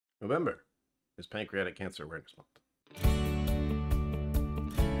November is Pancreatic Cancer Awareness Month.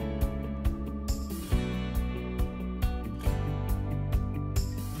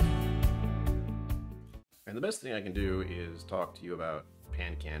 And the best thing I can do is talk to you about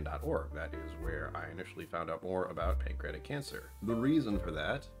pancan.org. That is where I initially found out more about pancreatic cancer. The reason for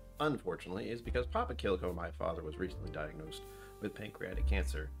that, unfortunately, is because Papa KillCo, my father, was recently diagnosed with pancreatic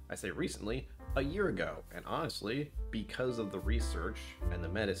cancer. I say recently, a year ago. And honestly, because of the research and the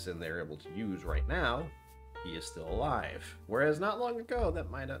medicine they're able to use right now, he is still alive. Whereas not long ago, that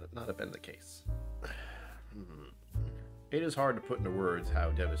might not have been the case. It is hard to put into words how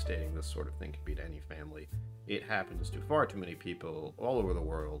devastating this sort of thing can be to any family. It happens to far too many people all over the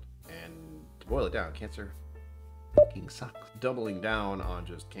world, and to boil it down, cancer fucking sucks. Doubling down on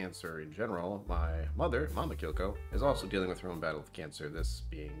just cancer in general, my mother, Mama KillCo, is also dealing with her own battle with cancer, this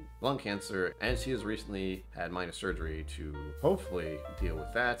being lung cancer, and she has recently had minor surgery to hopefully deal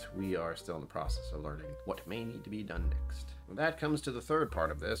with that. We are still in the process of learning what may need to be done next. When that comes to the third part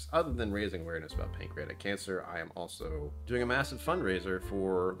of this, other than raising awareness about pancreatic cancer, I am also doing a massive fundraiser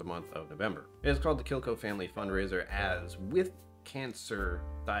for the month of November. It is called the KillCo Family Fundraiser, as with cancer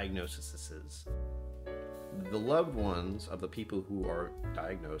diagnoses, the loved ones of the people who are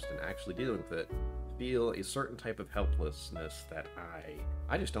diagnosed and actually dealing with it feel a certain type of helplessness that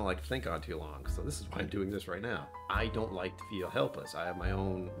I just don't like to think on too long. So this is why I'm doing this right now. I don't like to feel helpless. I have my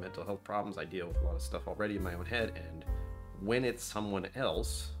own mental health problems. I deal with a lot of stuff already in my own head, and when it's someone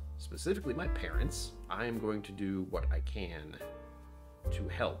else, specifically my parents, I am going to do what I can to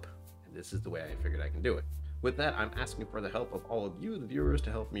help. And this is the way I figured I can do it. With that, I'm asking for the help of all of you, the viewers,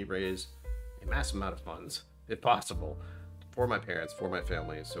 to help me raise a massive amount of funds, if possible, for my parents, for my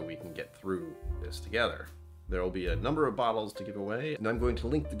family, so we can get through this together. There will be a number of bottles to give away, and I'm going to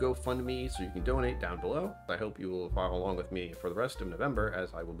link the GoFundMe so you can donate down below. I hope you will follow along with me for the rest of November,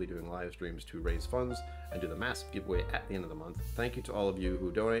 as I will be doing live streams to raise funds and do the massive giveaway at the end of the month. Thank you to all of you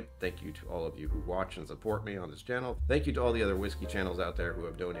who donate. Thank you to all of you who watch and support me on this channel. Thank you to all the other whiskey channels out there who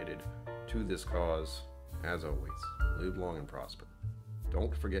have donated to this cause. As always, live long and prosper.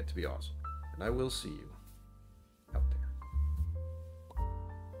 Don't forget to be awesome, and I will see you